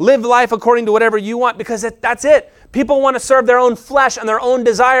 Why live life according to whatever you want? Because that's it. People want to serve their own flesh and their own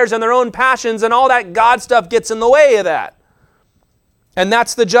desires and their own passions, and all that God stuff gets in the way of that. And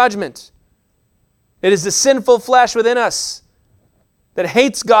that's the judgment. It is the sinful flesh within us that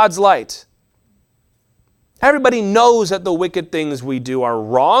hates God's light. Everybody knows that the wicked things we do are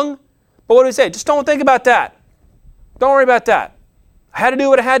wrong. But what do we say? Just don't think about that. Don't worry about that. I had to do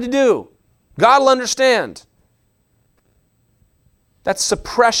what I had to do. God will understand. That's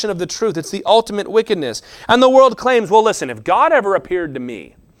suppression of the truth. It's the ultimate wickedness. And the world claims, well, listen, if God ever appeared to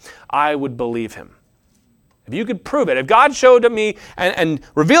me, I would believe him. If you could prove it, if God showed to me and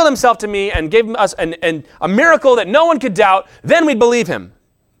revealed himself to me and gave us a miracle that no one could doubt, then we'd believe him.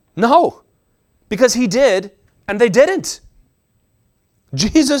 No, because he did, and they didn't.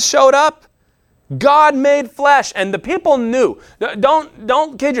 Jesus showed up. God made flesh. And the people knew.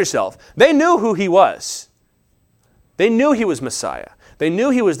 Don't kid yourself. They knew who he was. They knew he was Messiah. They knew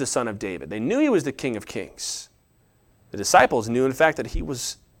he was the Son of David. They knew he was the King of Kings. The disciples knew, in fact, that he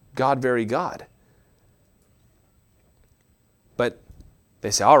was God, very God. But they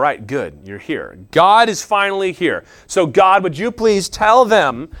say, all right, good, you're here. God is finally here. So God, would you please tell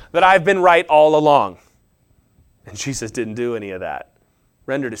them that I've been right all along? And Jesus didn't do any of that.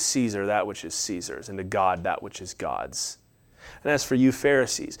 Render to Caesar that which is Caesar's, and to God that which is God's. And as for you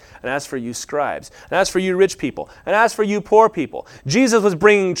Pharisees, and as for you scribes, and as for you rich people, and as for you poor people, Jesus was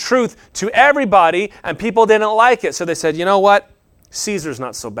bringing truth to everybody, and people didn't like it. So they said, you know what? Caesar's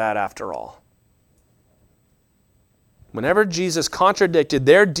not so bad after all. Whenever Jesus contradicted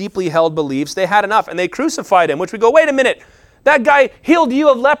their deeply held beliefs, they had enough, and they crucified him, which we go, wait a minute. That guy healed you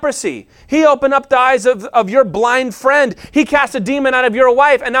of leprosy. He opened up the eyes of your blind friend. He cast a demon out of your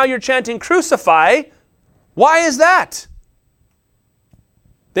wife, and now you're chanting, crucify. Why is that?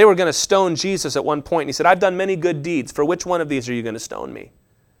 They were going to stone Jesus at one point. And he said, I've done many good deeds. For which one of these are you going to stone me?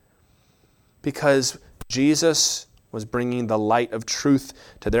 Because Jesus was bringing the light of truth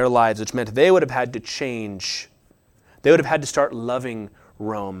to their lives, which meant they would have had to change. They would have had to start loving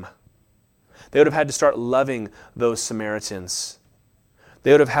Rome. They would have had to start loving those Samaritans.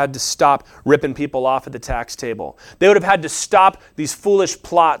 They would have had to stop ripping people off at the tax table. They would have had to stop these foolish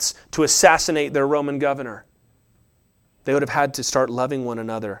plots to assassinate their Roman governor. They would have had to start loving one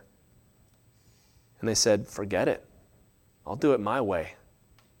another. And they said, forget it. I'll do it my way.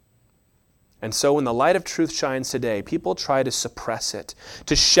 And so when the light of truth shines today, people try to suppress it,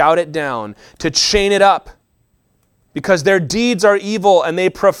 to shout it down, to chain it up, because their deeds are evil and they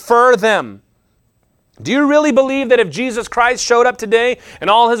prefer them. Do you really believe that if Jesus Christ showed up today in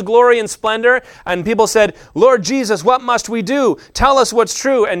all his glory and splendor, and people said, Lord Jesus, what must we do? Tell us what's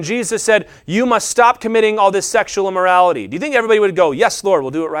true. And Jesus said, you must stop committing all this sexual immorality. Do you think everybody would go, yes, Lord, we'll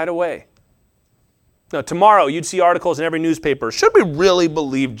do it right away? No, tomorrow you'd see articles in every newspaper. Should we really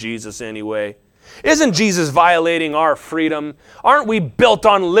believe Jesus anyway? Isn't Jesus violating our freedom? Aren't we built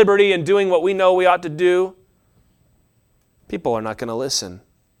on liberty and doing what we know we ought to do? People are not going to listen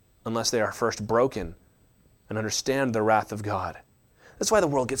unless they are first broken and understand the wrath of God. That's why the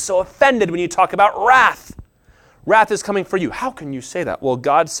world gets so offended when you talk about wrath. Wrath is coming for you. How can you say that? Well,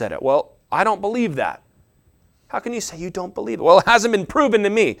 God said it. Well, I don't believe that. How can you say you don't believe it? Well, it hasn't been proven to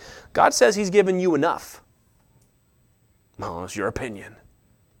me. God says he's given you enough. Well, it's your opinion.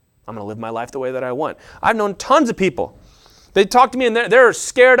 I'm going to live my life the way that I want. I've known tons of people. They talk to me and they're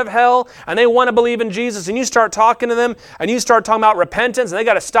scared of hell and they want to believe in Jesus. And you start talking to them and you start talking about repentance and they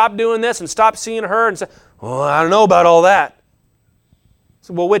got to stop doing this and stop seeing her and say, well, I don't know about all that.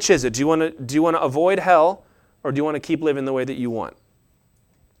 So, well, which is it? Do you want to avoid hell or do you want to keep living the way that you want?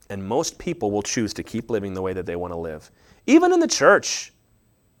 And most people will choose to keep living the way that they want to live. Even in the church,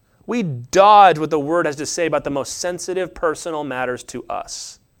 we dodge what the Word has to say about the most sensitive personal matters to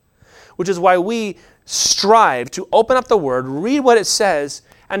us. Which is why we strive to open up the Word, read what it says,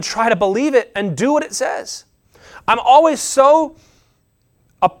 and try to believe it and do what it says. I'm always so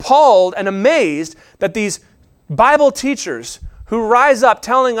appalled and amazed that these Bible teachers who rise up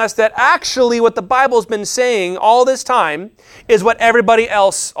telling us that actually what the Bible's been saying all this time is what everybody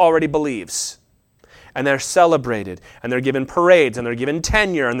else already believes. And they're celebrated, and they're given parades, and they're given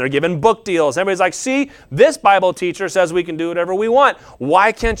tenure, and they're given book deals. Everybody's like, see, this Bible teacher says we can do whatever we want.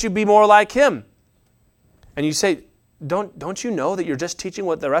 Why can't you be more like him? And you say, don't you know that you're just teaching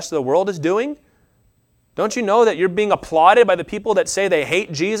what the rest of the world is doing? Don't you know that you're being applauded by the people that say they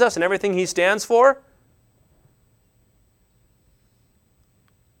hate Jesus and everything he stands for?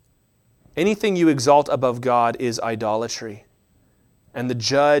 Anything you exalt above God is idolatry. And the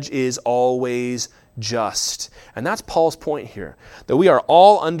judge is always just. And that's Paul's point here, that we are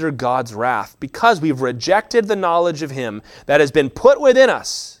all under God's wrath because we've rejected the knowledge of him that has been put within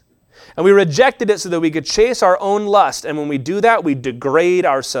us. And we rejected it so that we could chase our own lust. And when we do that, we degrade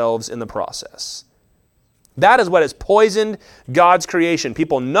ourselves in the process. That is what has poisoned God's creation.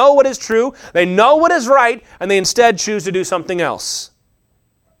 People know what is true, they know what is right, and they instead choose to do something else.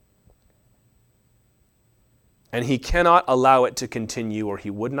 And he cannot allow it to continue or he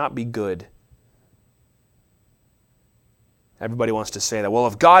would not be good. Everybody wants to say that, well,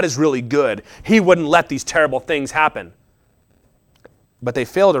 if God is really good, he wouldn't let these terrible things happen. But they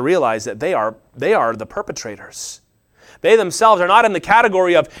fail to realize that they are the perpetrators. They themselves are not in the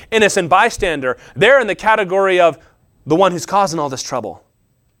category of innocent bystander. They're in the category of the one who's causing all this trouble.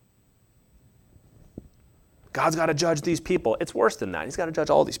 God's got to judge these people. It's worse than that. He's got to judge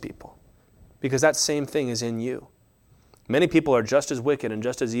all these people. Because that same thing is in you. Many people are just as wicked and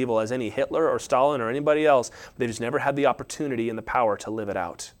just as evil as any Hitler or Stalin or anybody else. But they just never had the opportunity and the power to live it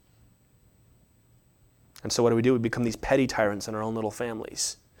out. And so what do? We become these petty tyrants in our own little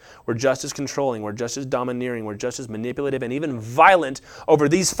families. We're just as controlling, we're just as domineering, we're just as manipulative and even violent over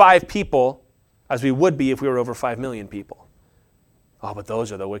these 5 people as we would be if we were over 5 million people. Oh, but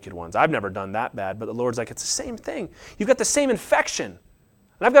those are the wicked ones. I've never done that bad. But the Lord's like, it's the same thing. You've got the same infection.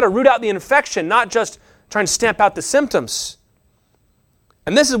 And I've got to root out the infection, not just try and stamp out the symptoms.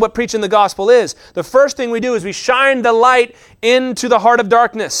 And this is what preaching the gospel is. The first thing we do is we shine the light into the heart of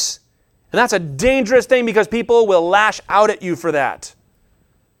darkness. And that's a dangerous thing because people will lash out at you for that.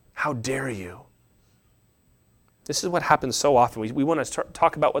 How dare you? This is what happens so often. We want to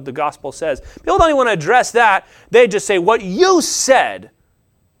talk about what the gospel says. People don't even want to address that. They just say, what you said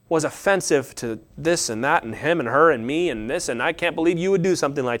was offensive to this and that and him and her and me and this, and I can't believe you would do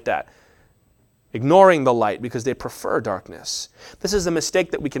something like that. Ignoring the light because they prefer darkness. This is a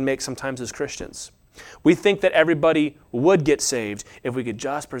mistake that we can make sometimes as Christians. We think that everybody would get saved if we could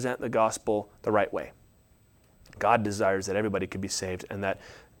just present the gospel the right way. God desires that everybody could be saved and that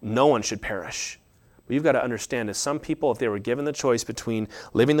no one should perish. But you've got to understand is some people, if they were given the choice between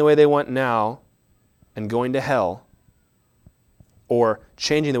living the way they want now and going to hell, or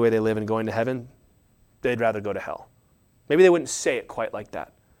changing the way they live and going to heaven, they'd rather go to hell. Maybe they wouldn't say it quite like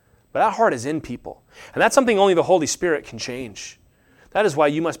that. But that heart is in people. And that's something only the Holy Spirit can change. That is why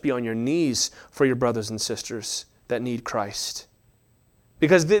you must be on your knees for your brothers and sisters that need Christ.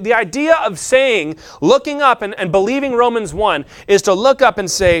 Because the idea of saying, looking up and believing Romans 1 is to look up and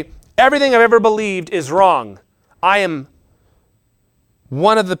say, everything I've ever believed is wrong. I am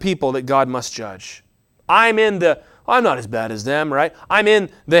one of the people that God must judge. I'm not as bad as them, right? I'm in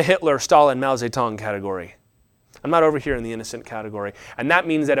the Hitler, Stalin, Mao Zedong category. I'm not over here in the innocent category. And that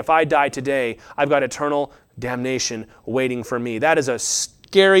means that if I die today, I've got eternal damnation waiting for me. That is a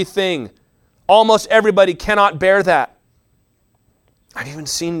scary thing. Almost everybody cannot bear that. I've even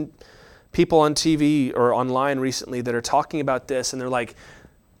seen people on TV or online recently that are talking about this, and they're like,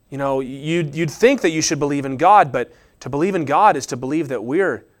 you know, you'd think that you should believe in God, but to believe in God is to believe that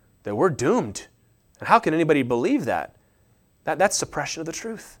we're doomed. And how can anybody believe that? That's suppression of the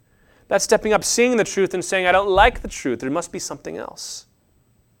truth. That's stepping up, seeing the truth, and saying, I don't like the truth. There must be something else.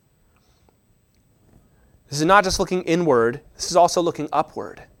 This is not just looking inward. This is also looking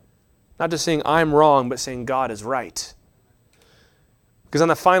upward. Not just saying, I'm wrong, but saying God is right. Because on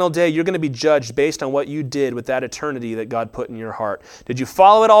the final day, you're going to be judged based on what you did with that eternity that God put in your heart. Did you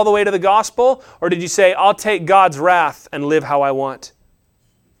follow it all the way to the gospel? Or did you say, I'll take God's wrath and live how I want?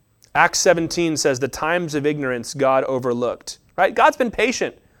 Acts 17 says, the times of ignorance God overlooked. Right? God's been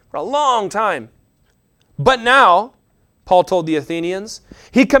patient for a long time. But now, Paul told the Athenians,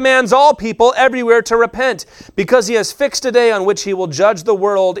 he commands all people everywhere to repent because he has fixed a day on which he will judge the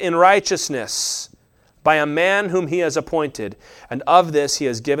world in righteousness by a man whom he has appointed. And of this he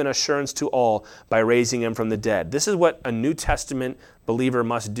has given assurance to all by raising him from the dead. This is what a New Testament believer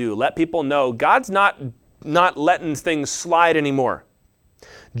must do. Let people know God's not letting things slide anymore.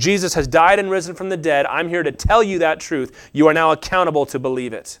 Jesus has died and risen from the dead. I'm here to tell you that truth. You are now accountable to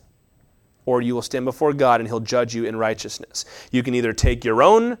believe it. Or you will stand before God and he'll judge you in righteousness. You can either take your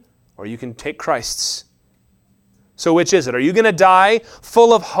own or you can take Christ's. So which is it? Are you going to die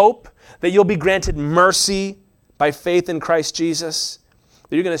full of hope that you'll be granted mercy by faith in Christ Jesus?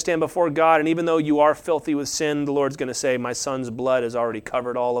 That you're going to stand before God and even though you are filthy with sin, the Lord's going to say, my son's blood has already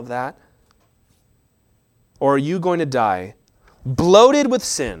covered all of that? Or are you going to die bloated with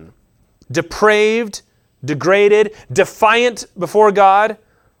sin, depraved, degraded, defiant before God,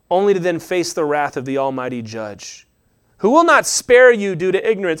 only to then face the wrath of the Almighty Judge, who will not spare you due to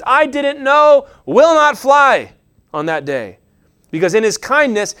ignorance? I didn't know, will not fly on that day, because in his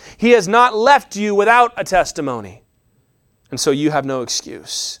kindness he has not left you without a testimony. And so you have no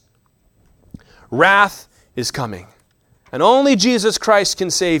excuse. Wrath is coming, and only Jesus Christ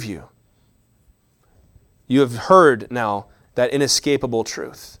can save you. You have heard now that inescapable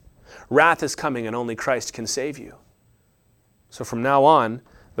truth. Wrath is coming and only Christ can save you. So from now on,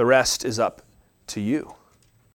 the rest is up to you.